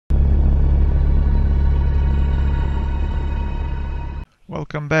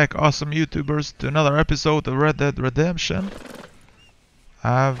Welcome back, awesome YouTubers, to another episode of Red Dead Redemption.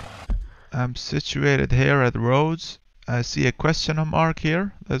 I'm situated here at Rhodes. I see a question mark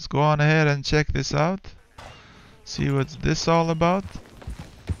here. Let's go on ahead and check this out. See what's this all about.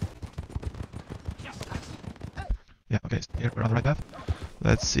 Yeah, okay, here we're on the right path.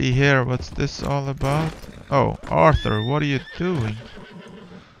 Let's see here, what's this all about? Oh, Arthur, what are you doing?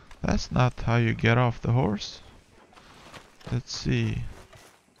 That's not how you get off the horse. Let's see.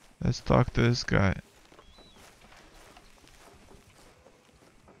 Let's talk to this guy.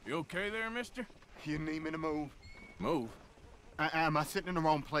 You okay there, mister? You need me to move? Move? Am I sitting in the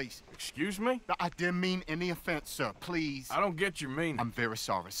wrong place? Excuse me? I didn't mean any offense, sir. Please. I don't get your meaning. I'm very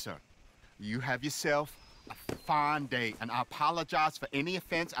sorry, sir. You have yourself a fine day, and I apologize for any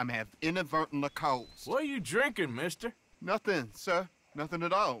offense I may have inadvertently caused. What are you drinking, mister? Nothing, sir. Nothing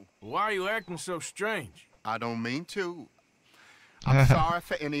at all. Why are you acting so strange? I don't mean to. I'm sorry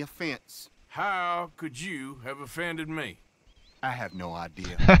for any offense. How could you have offended me? I have no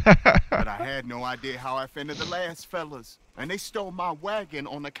idea. But I had no idea how I offended the last fellas. And they stole my wagon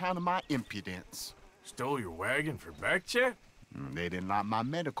on account of my impudence. Stole your wagon for back check? They didn't like my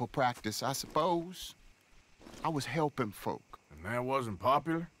medical practice, I suppose. I was helping folk. And that wasn't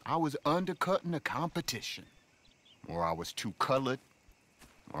popular? I was undercutting the competition. Or I was too colored.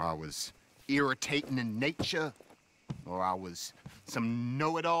 Or I was irritating in nature. Or I was some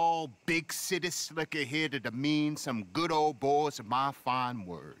know-it-all, big city slicker here to demean some good old boys of my fine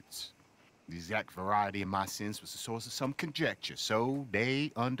words. The exact variety of my sins was the source of some conjecture, so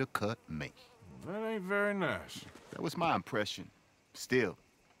they undercut me. That ain't very nice. That was my impression. Still,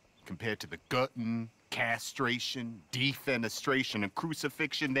 compared to the gutting, castration, defenestration, and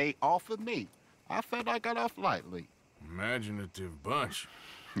crucifixion they offered me, I felt I got off lightly. Imaginative bunch.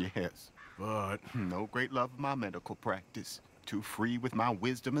 Yes. But no great love of my medical practice. Too free with my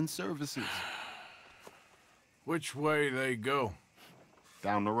wisdom and services. which way they go?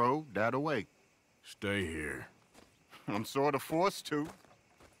 Down the road, that away. Stay here. I'm sort of forced to.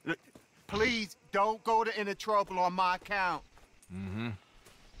 Please, don't go to any trouble on my account. Mm-hmm.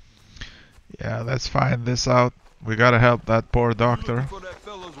 Yeah, let's find this out. We gotta help that poor doctor. For that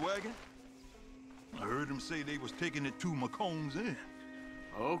fella's wagon? I heard him say they was taking it to McComb's Inn.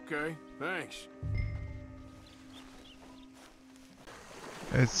 Okay, thanks.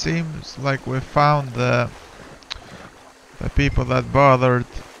 It seems like we found the people that bothered.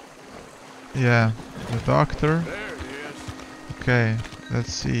 Yeah, the doctor. There it is. Okay,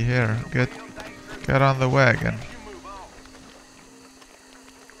 let's see here. Get on the wagon.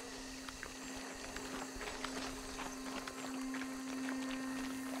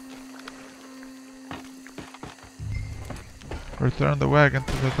 Return the wagon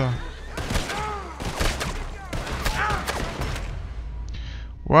to the dock.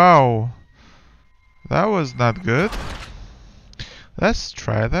 Wow, that was not good. Let's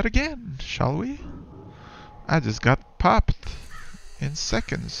try that again, shall we? I just got popped in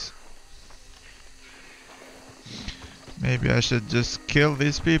seconds. Maybe I should just kill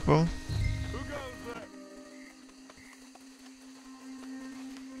these people. Who goes there?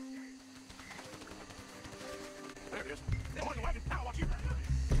 There it is. Avoid the wagon. Now watch you.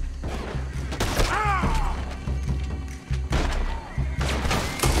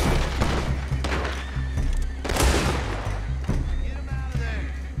 Get him out of there.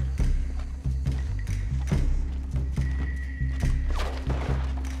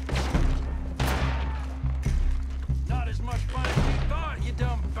 Not as much fun as you thought, you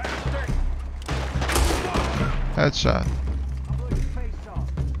dumb bastard. Headshot. I'll blow your face off.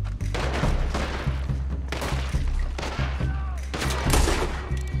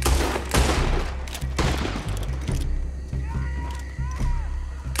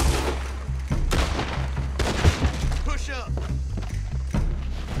 Push up.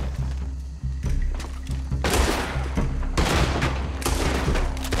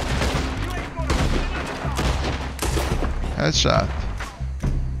 Headshot.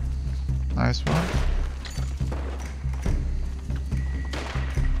 Nice one.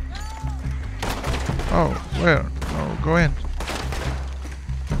 Oh, where? Oh, go in.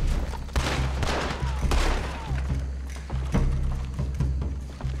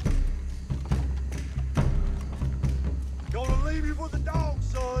 Gonna leave you for the dog,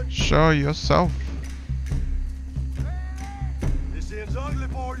 son. Show yourself. This end's ugly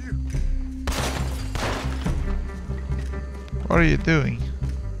for you. What are you doing?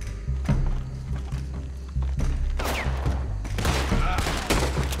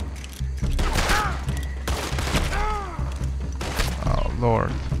 Oh,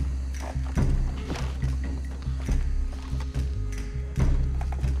 Lord.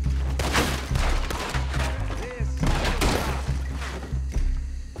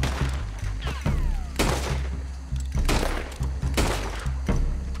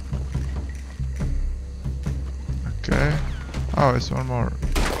 Okay. Oh, it's one more.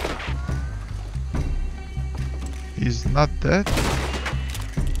 He's not dead?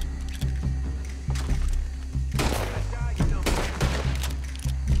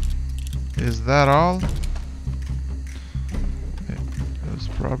 Is that all? There's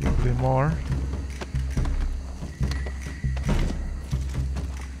probably more.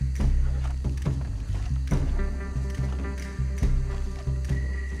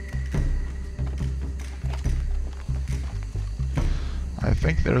 I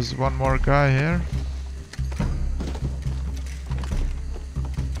think there's one more guy here.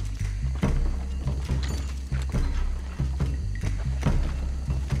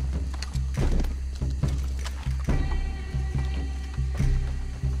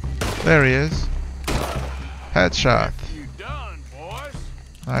 There he is. Headshot. You done, boys?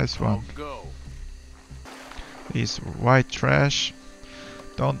 Nice one. Go. Piece of white trash.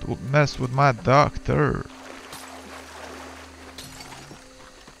 Don't mess with my doctor.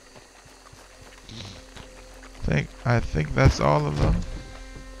 I think that's all of them.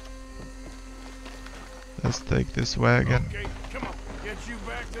 Let's take this wagon. Okay, come on. Get you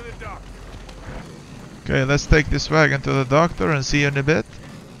back to the doctor. Okay, let's take this wagon to the doctor and see you in a bit.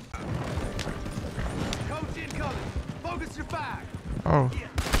 Coach incoming. Focus your fire. Oh,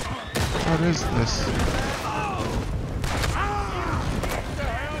 what is this? What the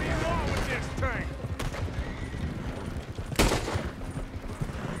hell do you want with this tank?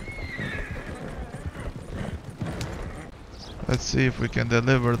 Let's see if we can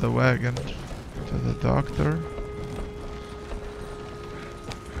deliver the wagon to the doctor.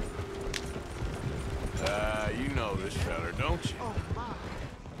 You know this feller, don't you?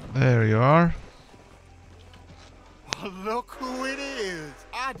 There you are. Look who it is.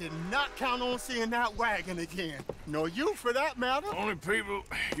 I did not count on seeing that wagon again. Nor you, for that matter. Only people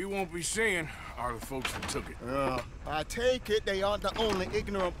you won't be seeing are the folks that took it. I take it they aren't the only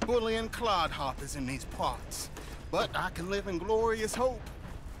ignorant bullying clodhoppers in these parts. But I can live in glorious hope.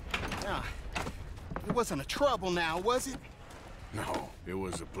 Now, it wasn't a trouble now, was it? No, it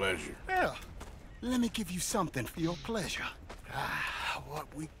was a pleasure. Yeah. Let me give you something for your pleasure.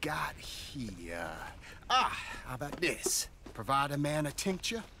 What we got here? How about this? Provide a man a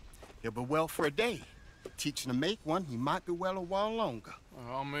tincture, he'll be well for a day. Teach him to make one, he might be well a while longer.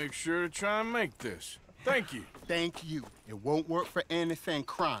 I'll make sure to try and make this. Thank you. Thank you. It won't work for anything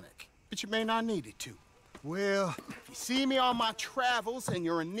chronic, but you may not need it to. Well, if you see me on my travels and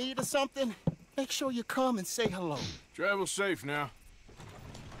you're in need of something, make sure you come and say hello. Travel safe now.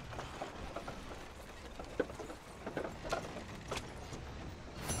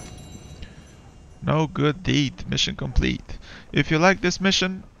 No good deed. Mission complete. If you like this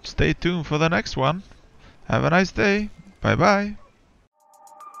mission, stay tuned for the next one. Have a nice day. Bye bye.